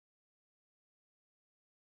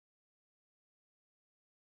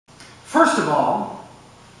First of all,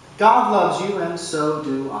 God loves you, and so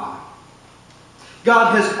do I.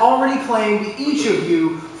 God has already claimed each of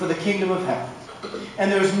you for the kingdom of heaven.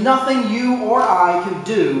 And there's nothing you or I can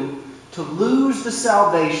do to lose the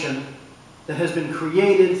salvation that has been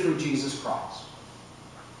created through Jesus Christ.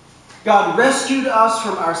 God rescued us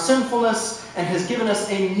from our sinfulness and has given us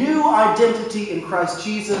a new identity in Christ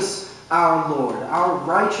Jesus our Lord. Our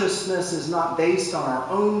righteousness is not based on our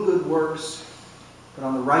own good works, but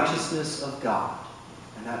on the righteousness of God.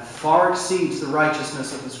 And that far exceeds the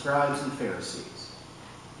righteousness of the scribes and Pharisees.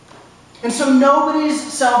 And so nobody's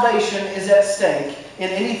salvation is at stake in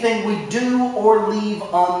anything we do or leave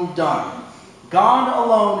undone. God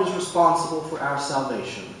alone is responsible for our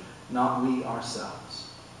salvation, not we ourselves.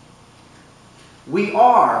 We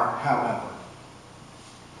are, however,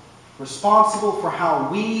 responsible for how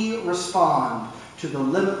we respond to the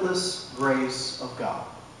limitless grace of God.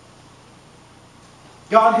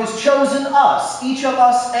 God has chosen us, each of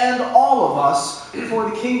us and all of us, for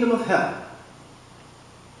the kingdom of heaven.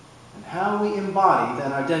 And how we embody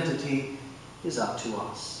that identity is up to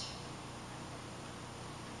us.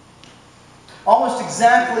 Almost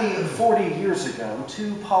exactly 40 years ago,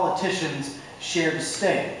 two politicians shared a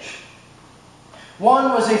stage.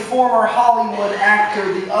 One was a former Hollywood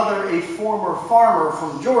actor, the other a former farmer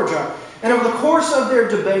from Georgia. And over the course of their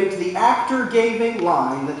debate, the actor gave a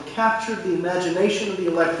line that captured the imagination of the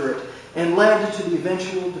electorate and led to the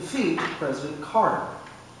eventual defeat of President Carter.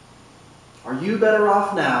 Are you better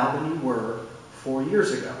off now than you were 4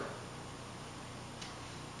 years ago?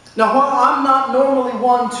 Now, while I'm not normally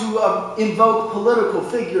one to invoke political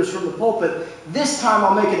figures from the pulpit, this time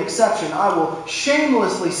I'll make an exception. I will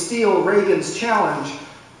shamelessly steal Reagan's challenge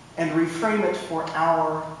and reframe it for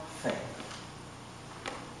our faith.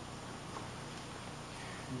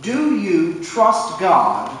 Do you trust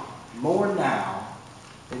God more now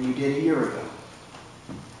than you did a year ago?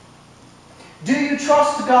 Do you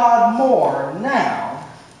trust God more now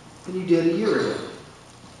than you did a year ago?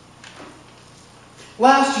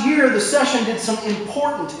 Last year, the session did some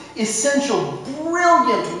important, essential,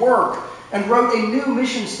 brilliant work and wrote a new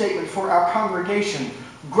mission statement for our congregation,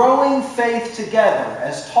 Growing Faith Together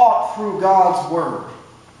as Taught Through God's Word.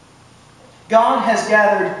 God has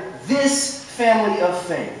gathered this family of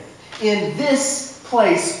faith in this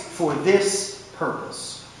place for this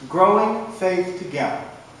purpose, growing faith together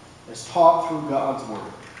as taught through God's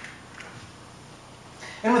Word.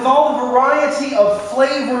 And with all the variety of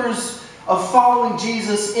flavors of following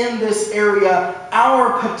Jesus in this area,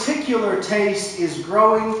 our particular taste is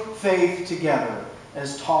growing faith together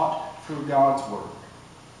as taught through God's Word.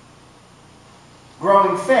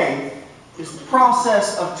 Growing faith is the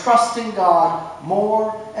process of trusting God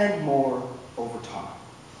more and more over time.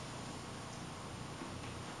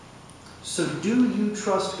 So do you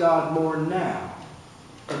trust God more now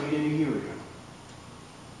than you did a year ago?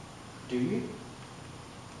 Do you?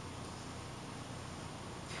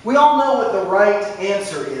 We all know what the right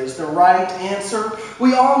answer is. The right answer.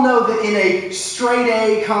 We all know that in a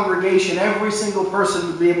straight-A congregation, every single person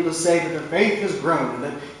would be able to say that their faith has grown, and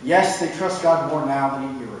that, yes, they trust God more now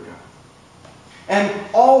than a year ago. An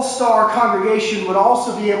all-star congregation would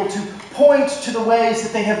also be able to point to the ways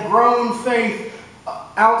that they have grown faith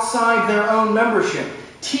outside their own membership,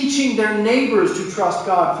 teaching their neighbors to trust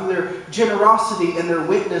God through their generosity and their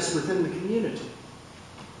witness within the community.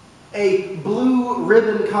 A blue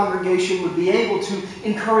ribbon congregation would be able to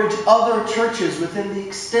encourage other churches within the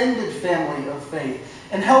extended family of faith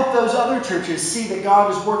and help those other churches see that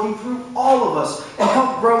God is working through all of us and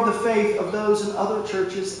help grow the faith of those in other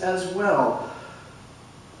churches as well.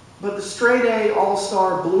 But the straight-A,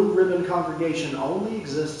 all-star, blue ribbon congregation only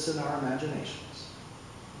exists in our imaginations.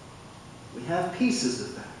 We have pieces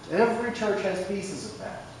of that. Every church has pieces of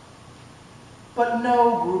that. But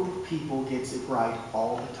no group of people gets it right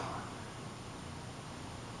all the time.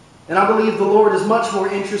 And I believe the Lord is much more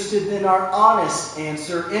interested in our honest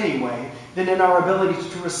answer anyway than in our ability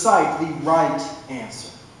to recite the right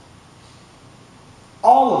answer.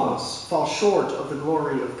 All of us fall short of the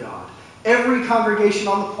glory of God. Every congregation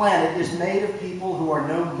on the planet is made of people who are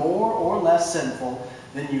no more or less sinful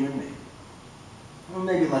than you and me. Or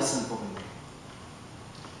maybe less sinful than me.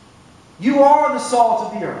 You are the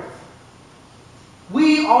salt of the earth.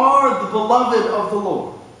 We are the beloved of the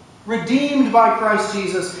Lord, redeemed by Christ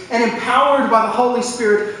Jesus and empowered by the Holy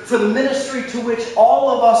Spirit for the ministry to which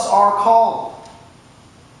all of us are called.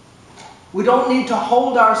 We don't need to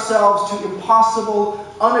hold ourselves to impossible,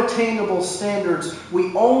 unattainable standards.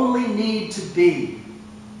 We only need to be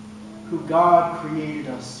who God created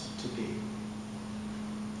us to be.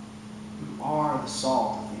 We are the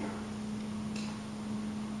salt of the earth.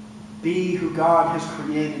 Be who God has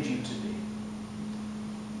created you to be.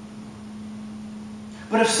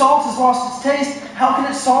 But if salt has lost its taste, how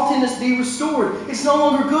can its saltiness be restored? It's no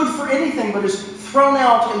longer good for anything, but is thrown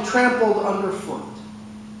out and trampled underfoot.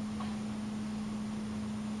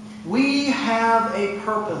 We have a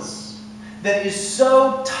purpose that is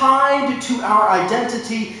so tied to our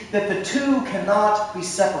identity that the two cannot be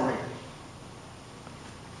separated.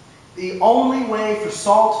 The only way for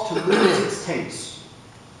salt to lose its taste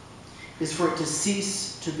is for it to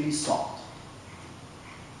cease to be salt.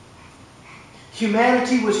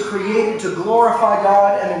 Humanity was created to glorify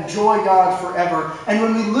God and enjoy God forever. And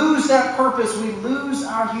when we lose that purpose, we lose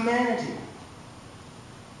our humanity.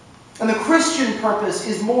 And the Christian purpose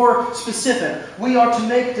is more specific. We are to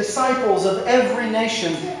make disciples of every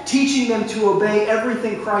nation, teaching them to obey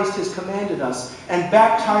everything Christ has commanded us, and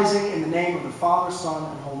baptizing in the name of the Father, Son,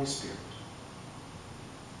 and Holy Spirit.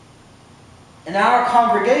 And our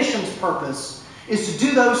congregation's purpose is to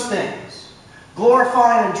do those things.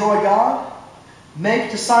 Glorify and enjoy God, make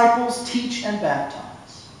disciples, teach and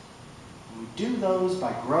baptize. And we do those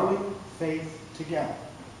by growing faith together,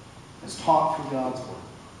 as taught through God's Word.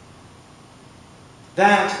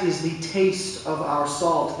 That is the taste of our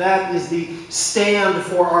salt. That is the stand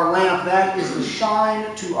for our lamp. That is the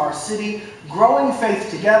shine to our city. Growing faith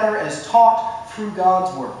together as taught through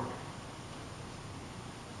God's Word.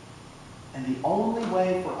 And the only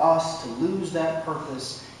way for us to lose that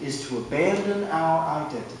purpose is to abandon our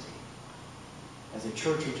identity as a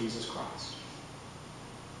church of Jesus Christ.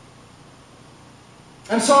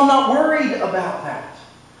 And so I'm not worried about that.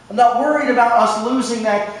 I'm not worried about us losing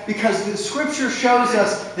that, because the Scripture shows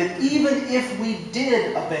us that even if we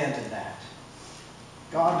did abandon that,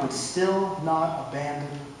 God would still not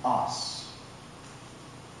abandon us.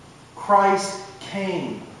 Christ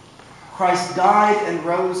came. Christ died and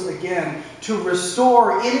rose again to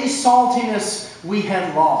restore any saltiness we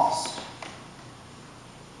had lost,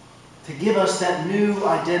 to give us that new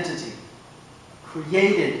identity,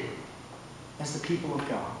 created as the people of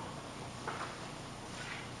God.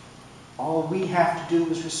 All we have to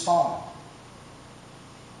do is respond.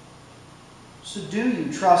 So do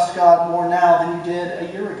you trust God more now than you did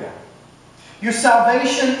a year ago? Your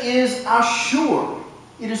salvation is assured.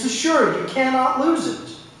 It is assured. You cannot lose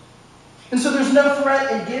it. And so there's no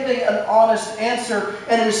threat in giving an honest answer,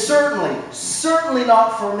 and it is certainly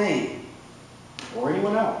not for me or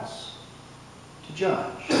anyone else to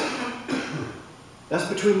judge. That's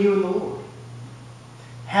between you and the Lord.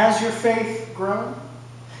 Has your faith grown?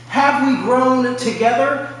 Have we grown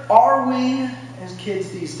together? Are we, as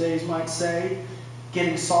kids these days might say,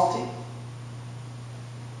 getting salty?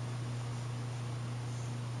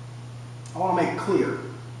 I want to make clear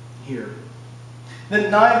here that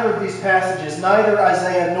neither of these passages, neither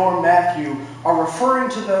Isaiah nor Matthew, are referring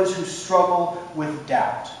to those who struggle with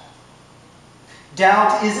doubt.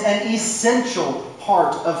 Doubt is an essential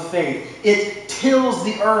part of faith. It tills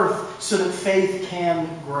the earth so that faith can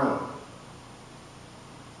grow.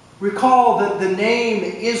 Recall that the name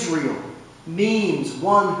Israel means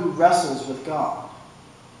one who wrestles with God.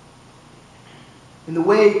 In the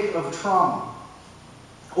wake of trauma,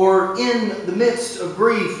 or in the midst of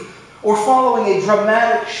grief, or following a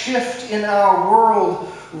dramatic shift in our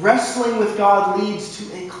world, wrestling with God leads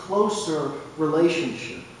to a closer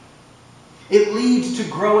relationship. It leads to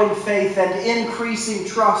growing faith and increasing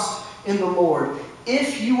trust in the Lord.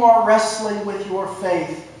 If you are wrestling with your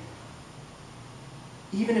faith,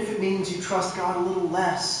 even if it means you trust God a little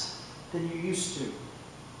less than you used to,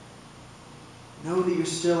 know that you're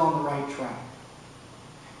still on the right track.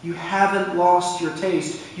 You haven't lost your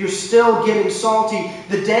taste. You're still getting salty.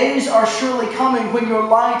 The days are surely coming when your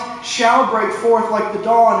light shall break forth like the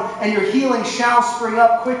dawn, and your healing shall spring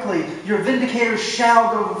up quickly. Your vindicators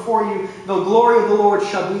shall go before you. The glory of the Lord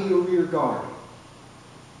shall be your rear guard.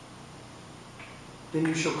 Then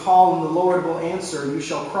you shall call, and the Lord will answer. You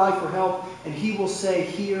shall cry for help, and He will say,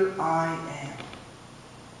 "Here I am."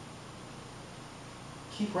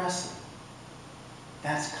 Keep wrestling.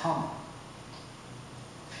 That's coming.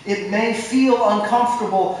 It may feel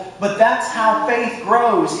uncomfortable, but that's how faith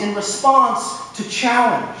grows, in response to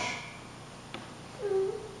challenge.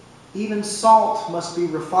 Even salt must be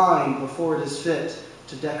refined before it is fit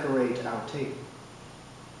to decorate our table.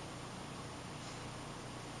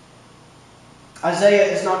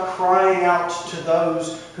 Isaiah is not crying out to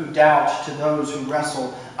those who doubt, to those who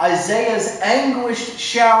wrestle. Isaiah's anguished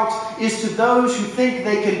shout is to those who think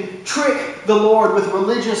they can trick the Lord with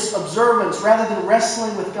religious observance rather than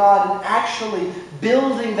wrestling with God and actually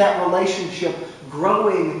building that relationship,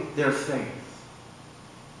 growing their faith.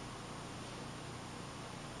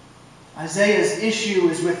 Isaiah's issue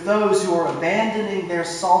is with those who are abandoning their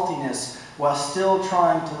saltiness while still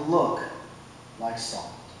trying to look like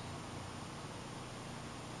salt.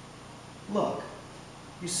 Look,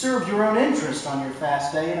 you serve your own interest on your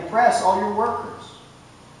fast day and oppress all your workers.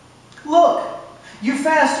 Look, you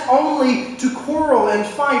fast only to quarrel and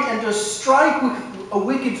fight and to strike with a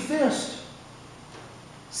wicked fist.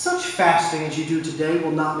 Such fasting as you do today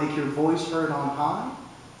will not make your voice heard on high.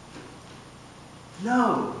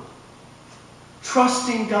 No.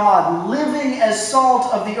 Trusting God, living as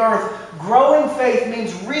salt of the earth, growing faith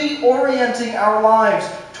means reorienting our lives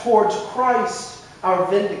towards Christ, our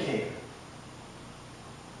vindicator.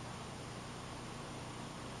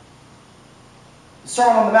 The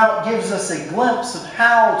Sermon on the Mount gives us a glimpse of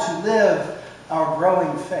how to live our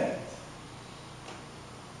growing faith.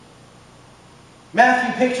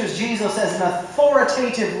 Matthew pictures Jesus as an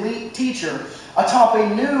authoritative teacher atop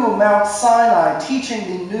a new Mount Sinai, teaching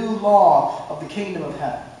the new law of the kingdom of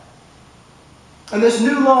heaven. And this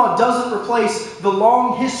new law doesn't replace the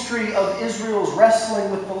long history of Israel's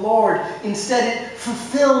wrestling with the Lord. Instead, it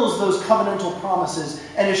fulfills those covenantal promises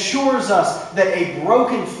and assures us that a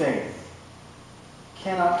broken faith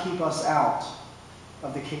cannot keep us out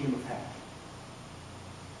of the kingdom of heaven.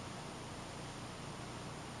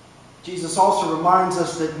 Jesus also reminds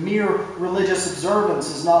us that mere religious observance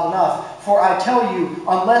is not enough. For I tell you,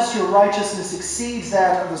 unless your righteousness exceeds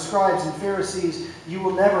that of the scribes and Pharisees, you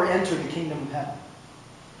will never enter the kingdom of heaven.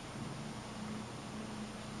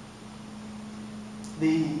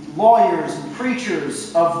 The lawyers and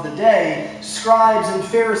preachers of the day, scribes and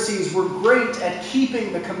Pharisees, were great at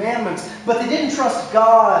keeping the commandments, but they didn't trust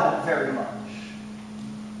God very much.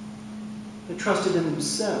 They trusted in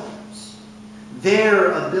themselves,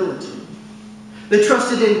 their ability. They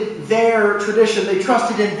trusted in their tradition. They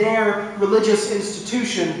trusted in their religious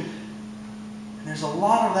institution. And there's a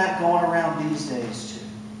lot of that going around these days, too.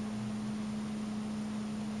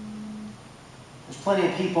 There's plenty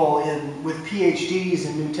of people with PhDs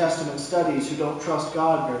in New Testament studies who don't trust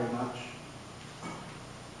God very much.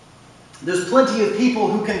 There's plenty of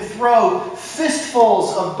people who can throw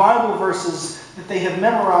fistfuls of Bible verses that they have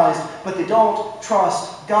memorized, but they don't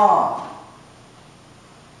trust God.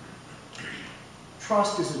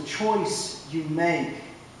 Trust is a choice you make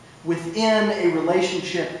within a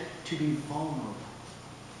relationship to be vulnerable.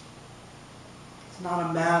 It's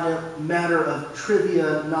not a matter of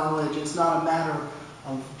trivia knowledge. It's not a matter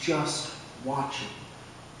of just watching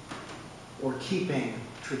or keeping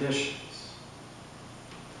traditions.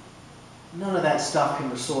 None of that stuff can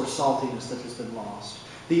restore saltiness that has been lost.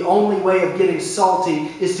 The only way of getting salty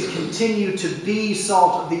is to continue to be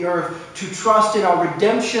salt of the earth, to trust in our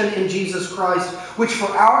redemption in Jesus Christ, which for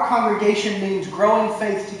our congregation means growing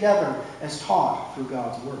faith together as taught through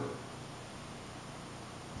God's Word.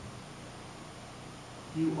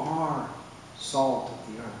 You are salt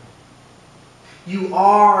of the earth. You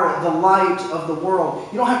are the light of the world.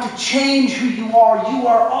 You don't have to change who you are. You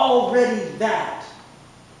are already that.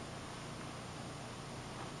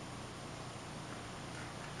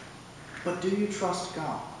 But do you trust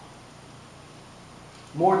God?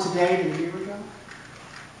 More today than a year ago?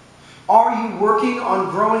 Are you working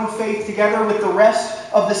on growing faith together with the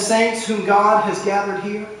rest of the saints whom God has gathered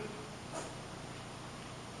here?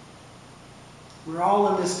 We're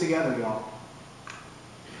all in this together, y'all.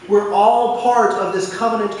 We're all part of this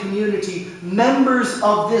covenant community, members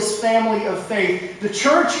of this family of faith. The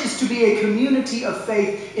church is to be a community of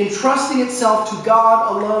faith, entrusting itself to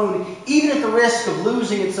God alone, even at the risk of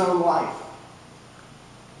losing its own life.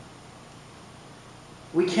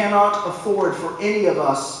 We cannot afford for any of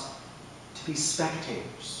us to be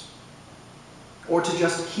spectators or to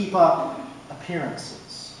just keep up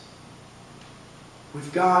appearances.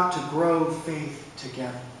 We've got to grow faith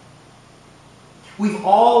together. We've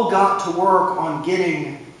all got to work on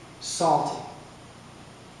getting salty.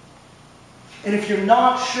 And if you're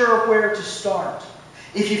not sure where to start,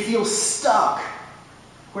 if you feel stuck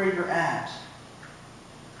where you're at,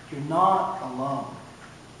 you're not alone.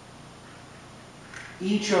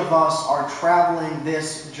 Each of us are traveling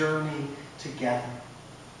this journey together.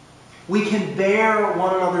 We can bear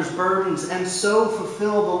one another's burdens and so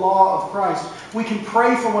fulfill the law of Christ. We can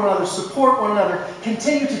pray for one another, support one another,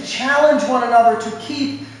 continue to challenge one another to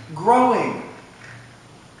keep growing.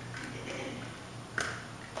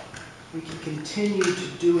 We can continue to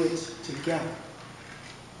do it together.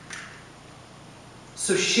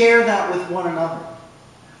 So share that with one another.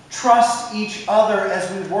 Trust each other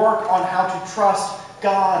as we work on how to trust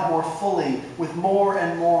God more fully with more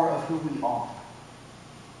and more of who we are.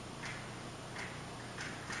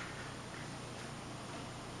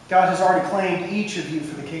 God has already claimed each of you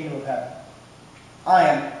for the kingdom of heaven. I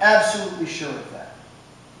am absolutely sure of that.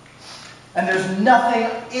 And there's nothing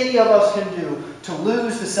any of us can do to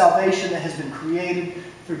lose the salvation that has been created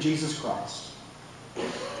through Jesus Christ.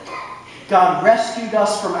 God rescued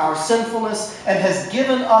us from our sinfulness and has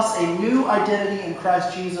given us a new identity in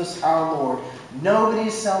Christ Jesus our Lord.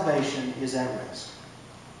 Nobody's salvation is at risk.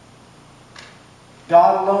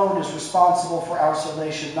 God alone is responsible for our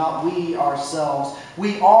salvation, not we ourselves.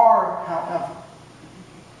 We are, however,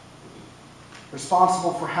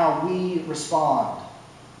 responsible for how we respond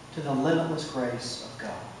to the limitless grace of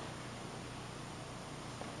God.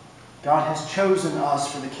 God has chosen us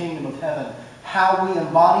for the kingdom of heaven. How we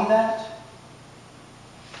embody that,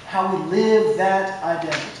 how we live that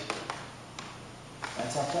identity,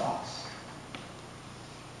 that's up to us.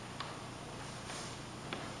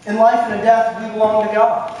 In life and in death, we belong to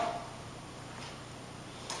God.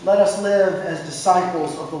 Let us live as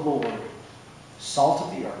disciples of the Lord, salt of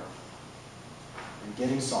the earth, and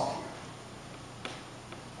getting saltier.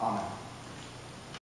 Amen.